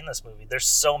I've seen this movie. There's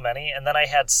so many, and then I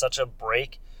had such a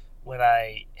break when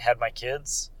I had my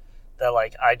kids that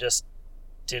like I just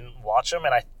didn't watch them,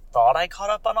 and I thought I caught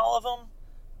up on all of them,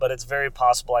 but it's very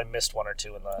possible I missed one or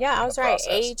two in the I was right. process.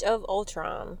 Age of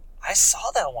Ultron. I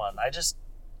saw that one. I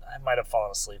might have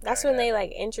fallen asleep. That's when they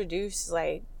like introduced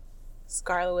like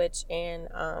Scarlet Witch and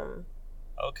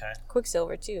okay,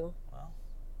 Quicksilver too. Well,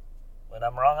 when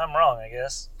I'm wrong, I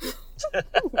guess.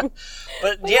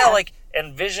 But yeah, like,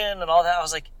 and Vision and all that, I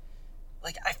was like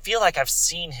I feel like I've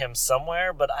seen him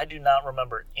somewhere, but I do not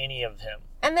remember any of him.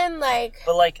 And then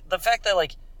but like the fact that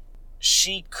like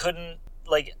she couldn't,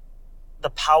 like, the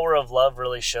power of love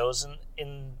really shows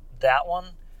in that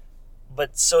one,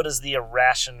 but so does the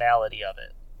irrationality of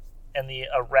it, and the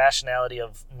irrationality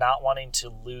of not wanting to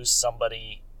lose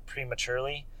somebody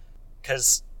prematurely,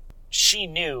 because she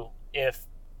knew if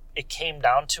it came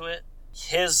down to it,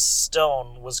 his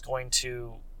stone was going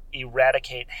to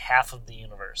eradicate half of the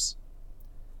universe.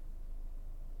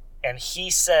 And he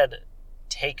said,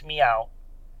 take me out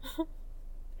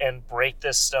and break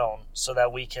this stone so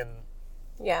that we can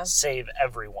save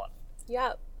everyone.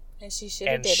 Yep. And she should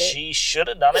have did it. She should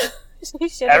have done it. She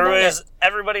should have done it.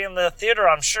 Everybody in the theater,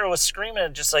 I'm sure, was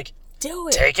screaming, just like, do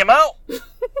it. Take him out.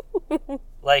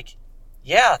 Like,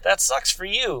 yeah, that sucks for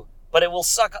you, but it will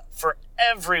suck for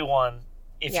everyone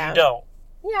if you don't.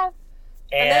 Yeah.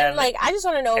 And then, like, I just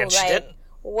want to know, like,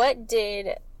 what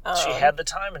did... she had the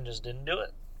time and just didn't do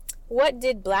it. What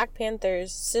did Black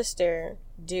Panther's sister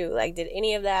do? Like, did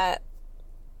any of that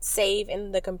save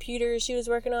in the computer she was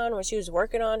working on when she was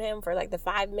working on him for, like, the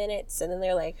 5 minutes? And then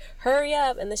they're like, hurry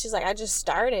up. And then she's like, I just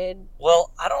started.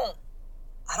 Well, I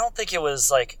don't think it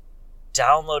was, like,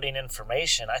 downloading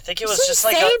information. I think it was just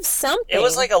like something. It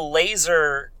was like a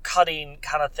laser cutting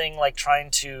kind of thing, like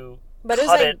trying to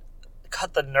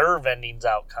cut the nerve endings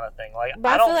out kind of thing. Like,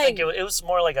 I don't think it was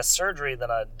more like a surgery than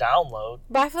a download.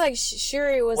 But I feel like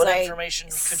Shuri was what information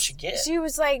could she get? She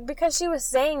was like, because she was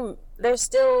saying there's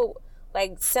still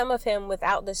like some of him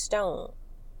without the stone.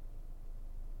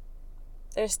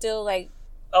 There's still like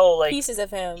pieces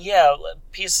of him. Yeah,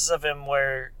 pieces of him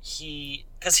where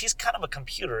because he's kind of a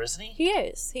computer, isn't he? He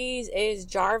is. He is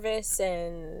Jarvis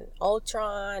and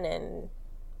Ultron and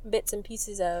bits and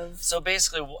pieces of... So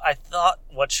basically, I thought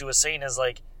what she was saying is,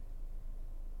 like,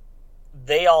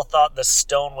 they all thought the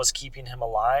stone was keeping him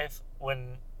alive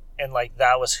and like,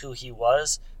 that was who he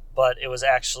was, but it was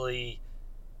actually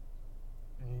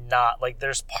not. Like,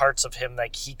 there's parts of him,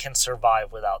 like, he can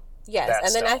survive without that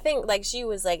and then stone. I think, like, she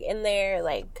was, like, in there,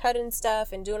 like, cutting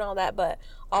stuff and doing all that, but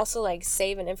also, like,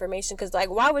 saving information, because, like,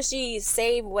 why would she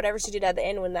save whatever she did at the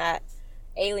end when that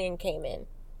alien came in?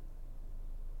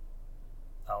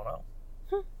 I don't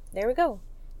know. There we go.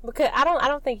 Because I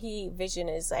don't think Vision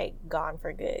is like gone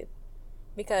for good.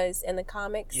 Because in the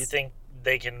comics, you think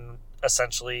they can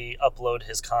essentially upload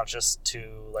his conscious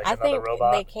to like another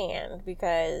robot? I think they can,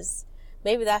 because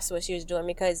maybe that's what she was doing.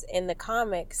 Because in the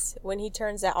comics, when he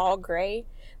turns that all gray,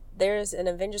 there's an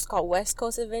Avengers called West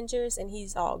Coast Avengers, and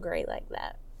he's all gray like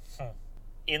that.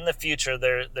 In the future,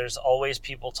 there's always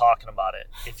people talking about it.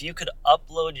 If you could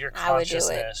upload your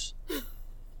consciousness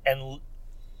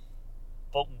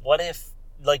but what if,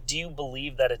 like, do you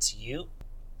believe that it's you?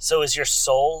 So is your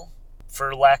soul,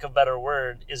 for lack of a better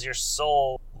word, is your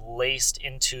soul laced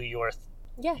into your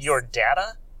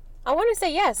data? I want to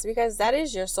say yes, because that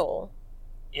is your soul.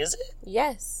 Is it?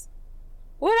 Yes.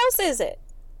 What else is it?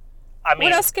 I mean,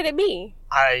 what else could it be?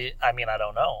 I mean, I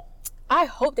don't know. I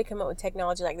hope they come up with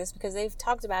technology like this, because they've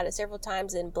talked about it several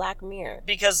times in Black Mirror.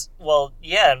 Because, well,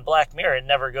 yeah, in Black Mirror, it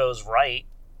never goes right.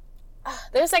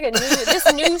 There's like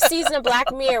this new season of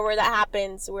Black Mirror where that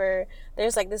happens, where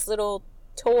there's like this little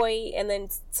toy, and then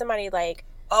somebody like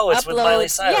it's with Miley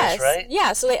Cyrus, right?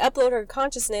 Yeah, so they upload her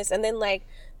consciousness, and then like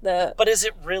But is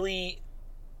it really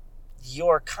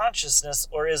your consciousness,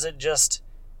 or is it just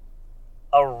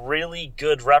a really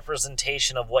good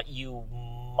representation of what you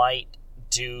might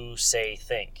do, say,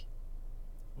 think?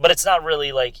 But it's not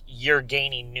really like you're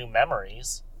gaining new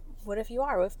memories. What if you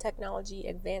are? What if technology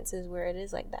advances where it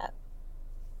is like that?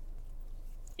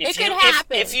 It could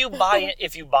happen.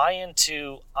 If you buy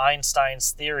into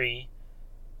Einstein's theory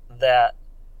that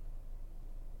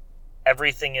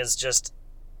everything is just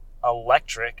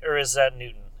electric, or is that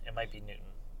Newton? It might be Newton.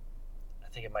 I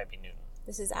think it might be Newton.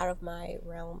 This is out of my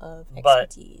realm of But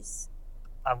expertise.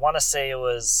 I want to say it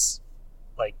was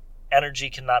like energy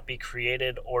cannot be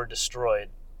created or destroyed.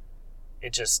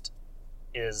 It just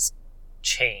is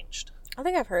changed. I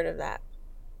think I've heard of that.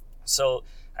 So,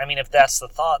 I mean, if that's the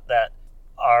thought that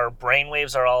our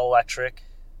brainwaves are all electric,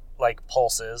 like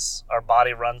pulses, our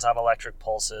body runs on electric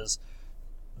pulses,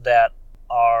 that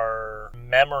our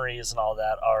memories and all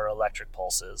that are electric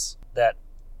pulses, that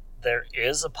there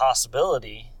is a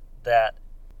possibility that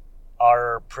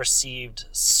our perceived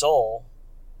soul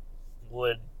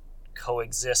would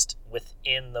coexist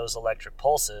within those electric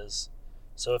pulses.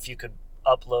 So if you could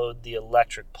upload the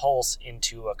electric pulse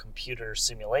into a computer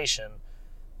simulation,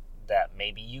 that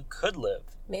maybe you could live.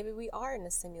 Maybe we are in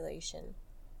a simulation.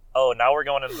 Oh, now we're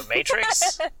going into the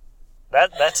Matrix?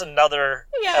 That's another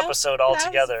episode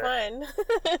altogether. That's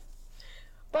fun.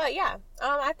 But yeah,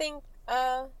 I think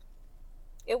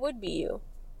it would be you.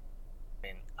 I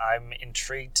mean, I'm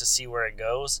intrigued to see where it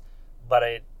goes, but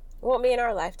it won't be in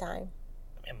our lifetime.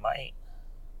 It might.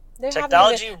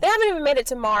 Technology. They haven't even made it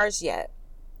to Mars yet.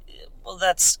 Well,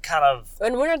 that's kind of.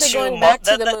 And when are they going back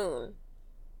to the moon?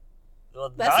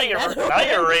 Well, now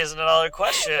you're raising another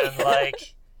question.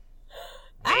 Like,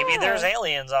 maybe there's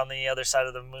aliens on the other side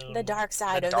of the moon. The dark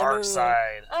side of the moon. The dark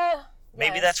side.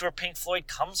 Maybe that's where Pink Floyd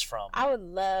comes from. I would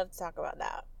love to talk about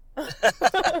that.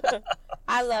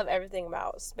 I love everything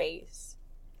about space.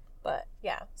 But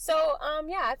yeah. So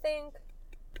I think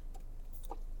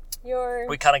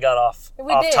we kind of got off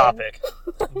topic.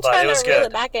 But it was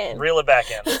good. Reel it back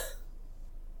in.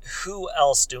 Who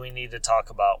else do we need to talk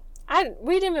about?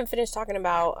 We didn't even finish talking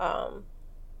about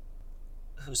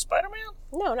who, Spider-Man?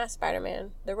 No, not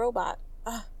Spider-Man. The robot.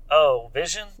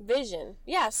 Vision? Vision.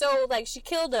 Yeah, so like she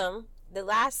killed him the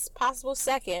last possible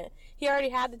second. He already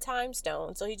had the time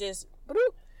stone, so he just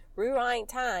rewind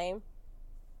time.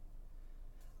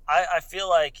 I feel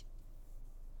like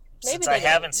since I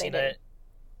haven't seen it,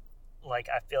 like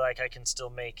I feel like I can still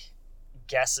make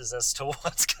guesses as to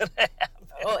what's gonna happen.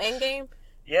 Oh, Endgame?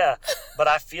 Yeah, but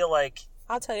I feel like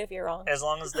I'll tell you if you're wrong. As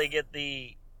long as they get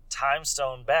the time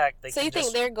stone back, they so can. So you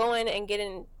think they're going and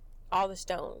getting all the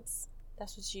stones?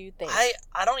 That's what you think?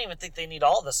 I don't even think they need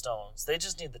all the stones. They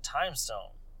just need the time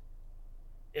stone.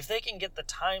 If they can get the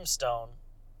time stone,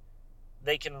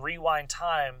 they can rewind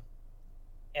time,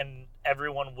 and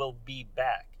everyone will be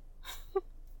back.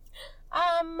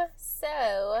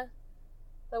 So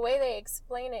the way they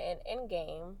explain it in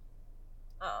Endgame,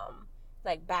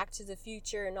 like Back to the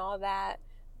Future and all that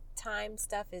time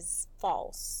stuff is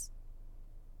false.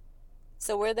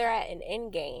 So where they're at in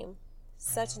Endgame,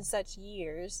 such and such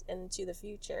years into the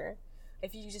future,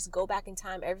 if you just go back in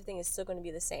time, everything is still going to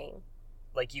be the same.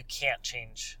 Like you can't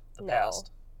change the past.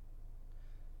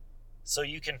 So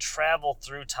you can travel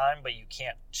through time, but you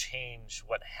can't change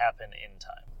what happened in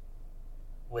time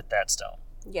with that stone.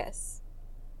 Yes.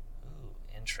 Ooh,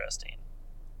 interesting.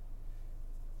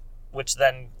 Which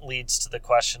then leads to the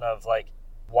question of, like,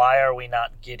 why are we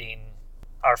not getting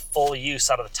our full use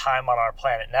out of the time on our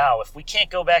planet now if we can't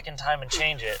go back in time and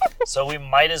change it? So we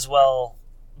might as well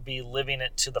be living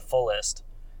it to the fullest.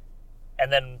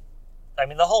 And then, I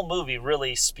mean, the whole movie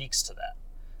really speaks to that.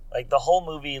 Like, the whole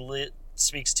movie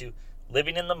speaks to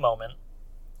living in the moment,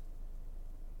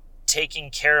 taking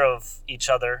care of each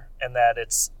other, and that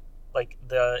it's like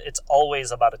it's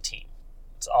always about a team.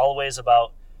 It's always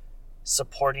about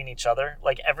supporting each other.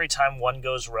 Like every time one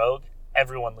goes rogue,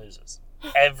 everyone loses.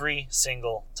 Every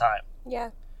single time.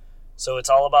 Yeah. So it's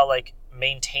all about like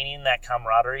maintaining that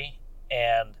camaraderie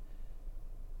and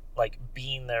like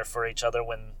being there for each other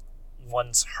when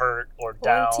one's hurt or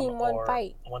down. One team, one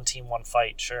fight. One team, one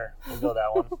fight. Sure. We'll go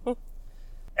that one.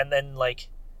 And then like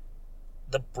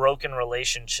the broken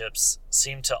relationships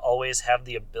seem to always have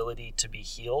the ability to be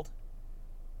healed.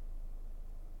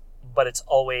 But it's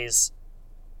always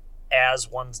as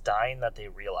one's dying that they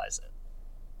realize it.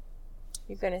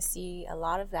 You're going to see a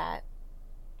lot of that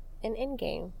in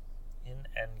Endgame. In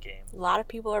Endgame. A lot of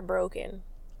people are broken.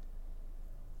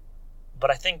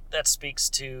 But I think that speaks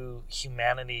to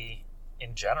humanity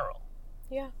in general.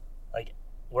 Yeah. Like,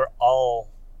 we're all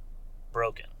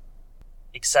broken.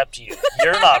 Except you.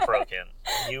 You're not broken.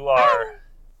 You are...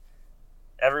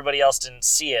 Everybody else didn't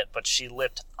see it, but she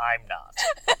lipped, I'm not.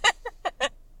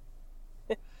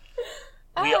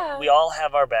 We all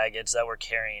have our baggage that we're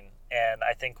carrying, and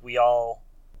I think we all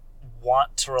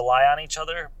want to rely on each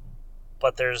other,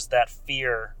 but there's that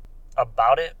fear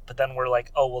about it, but then we're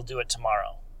like, oh, we'll do it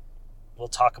tomorrow. we'll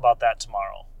talk about that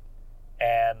tomorrow.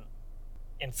 And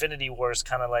Infinity Wars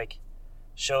kind of like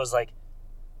shows like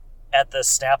at the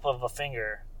snap of a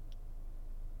finger,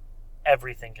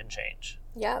 everything can change.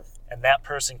 Yep. And that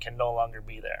person can no longer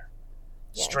be there.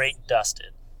 Yes. Straight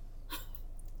dusted.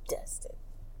 Dusted.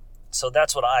 So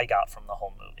that's what I got from the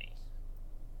whole movie.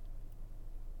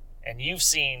 And you've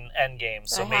seen Endgame,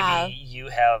 so maybe you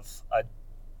have a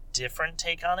different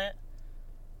take on it.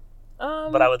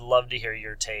 But I would love to hear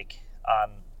your take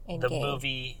on the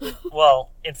movie. Well,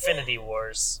 Infinity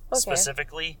Wars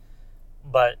specifically.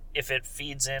 But if it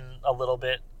feeds in a little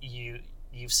bit,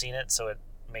 you've seen it, so it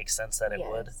makes sense that it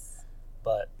would.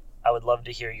 But I would love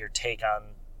to hear your take on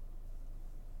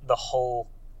the whole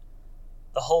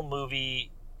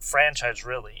movie franchise,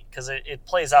 really, because it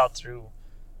plays out through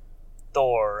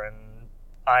Thor and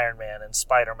Iron Man and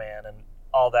Spider-Man and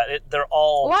all that. They're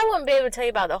all. Well, I wouldn't be able to tell you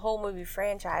about the whole movie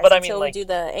franchise but until we do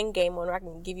the Endgame one, where I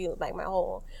can give you like my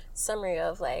whole summary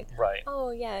of like, right.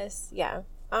 Oh yes, yeah.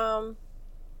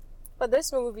 But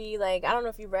this movie, like, I don't know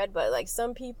if you read, but like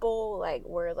some people like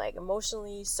were like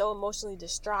so emotionally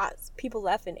distraught. People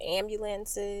left in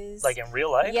ambulances. Like in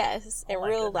real life? Yes, in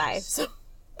real life. So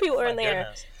people are in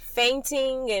there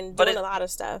fainting and doing a lot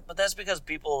of stuff. But that's because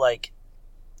people like.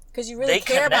 Because you really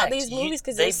care about these movies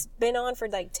because they've been on for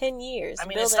like 10 years. I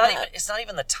mean, it's not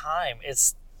even the time.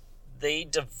 It's they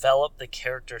develop the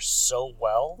characters so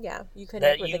well. Yeah, you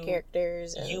connect with the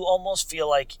characters. You almost feel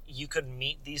like you could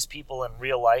meet these people in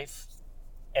real life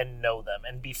and know them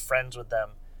and be friends with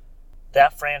them.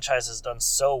 That franchise has done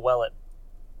so well at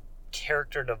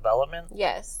character development.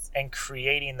 Yes. And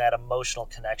creating that emotional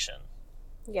connection.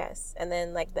 Yes, and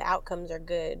then like the outcomes are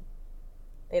good.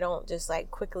 They don't just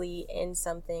like quickly end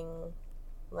something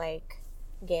like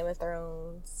Game of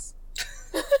Thrones.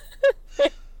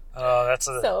 That's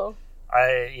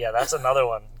another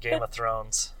one, Game of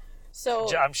Thrones.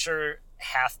 So I'm sure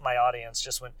half my audience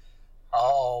just went,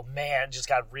 "Oh man," just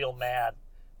got real mad,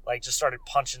 like just started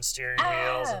punching steering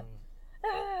wheels and.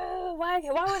 Why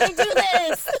would they do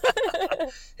this?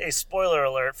 Hey, spoiler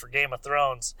alert for Game of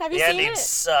Thrones. Have you seen it? The ending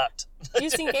sucked. You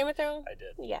seen Game of Thrones? I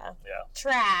did. Yeah. Yeah.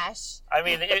 Trash. I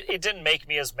mean, it didn't make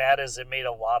me as mad as it made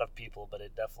a lot of people, but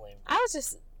it definitely.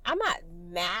 I'm not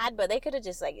mad, but they could have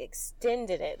just like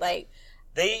extended it. Like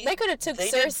they could have took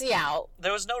Cersei out.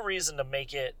 There was no reason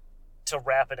to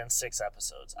wrap it in 6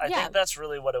 episodes. I think that's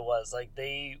really what it was. Like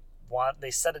they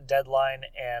set a deadline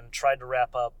and tried to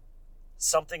wrap up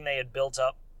something they had built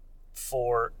up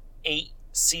for 8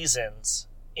 seasons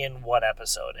in 1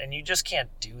 episode, and you just can't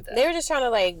do that. They were just trying to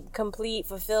like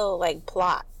fulfill like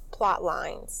plot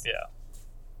lines.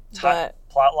 Yeah,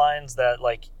 plot lines that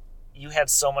like you had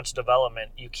so much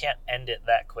development, you can't end it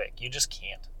that quick. You just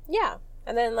can't. Yeah,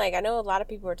 and then like I know a lot of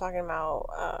people were talking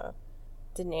about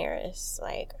Daenerys,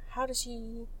 like how does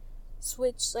she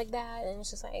switch like that? And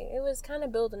it's just like it was kind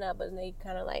of building up, but they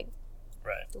kind of like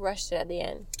rushed it at the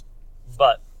end.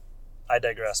 But I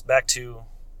digress. Back to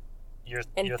your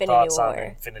thoughts on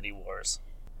Infinity Wars.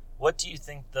 What do you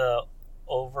think the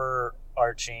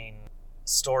overarching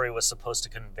story was supposed to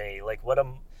convey? Like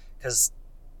because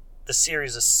the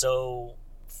series is so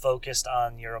focused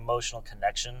on your emotional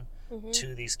connection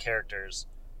to these characters.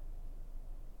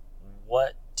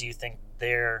 What do you think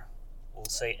their, we'll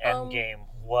say, end game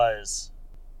was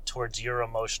towards your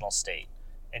emotional state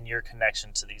and your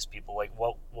connection to these people? Like,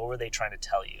 what were they trying to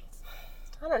tell you?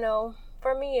 I don't know.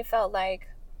 For me, it felt like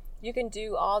you can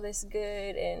do all this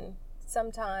good and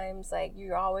sometimes like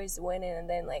you're always winning, and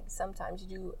then like sometimes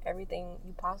you do everything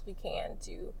you possibly can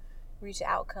to reach an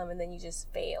outcome and then you just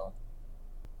fail.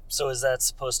 So is that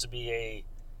supposed to be a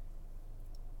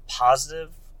positive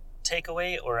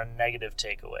takeaway or a negative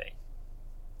takeaway?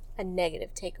 A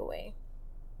negative takeaway.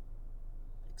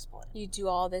 Explain. You do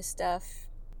all this stuff.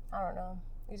 I don't know.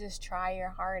 You just try your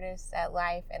hardest at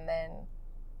life, and then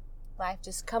life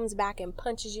just comes back and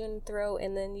punches you in the throat,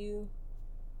 and then you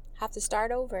have to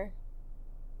start over.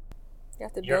 You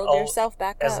have to build yourself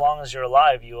back up. As long as you're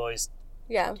alive, you always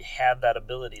have that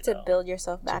ability to build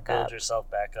yourself back up.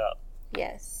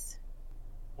 Yes.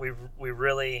 We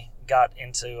really got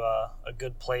into a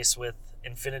good place with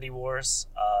Infinity Wars.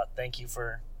 Thank you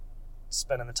for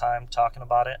spending the time talking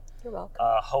about it. You're welcome.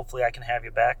 Hopefully I can have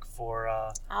you back for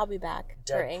I'll be back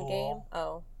Deadpool. For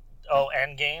Endgame.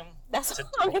 Endgame. That's what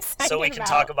I'm excited so we can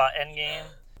talk about Endgame,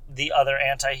 the other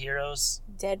anti-heroes.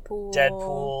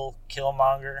 Deadpool,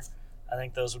 Killmonger. I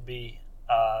think those would be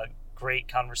great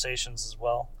conversations as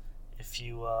well. If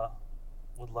you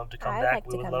would love to come back,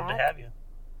 we would love to have you.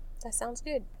 That sounds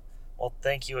good. Well,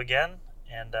 thank you again,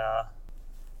 and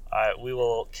we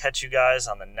will catch you guys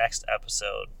on the next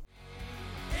episode.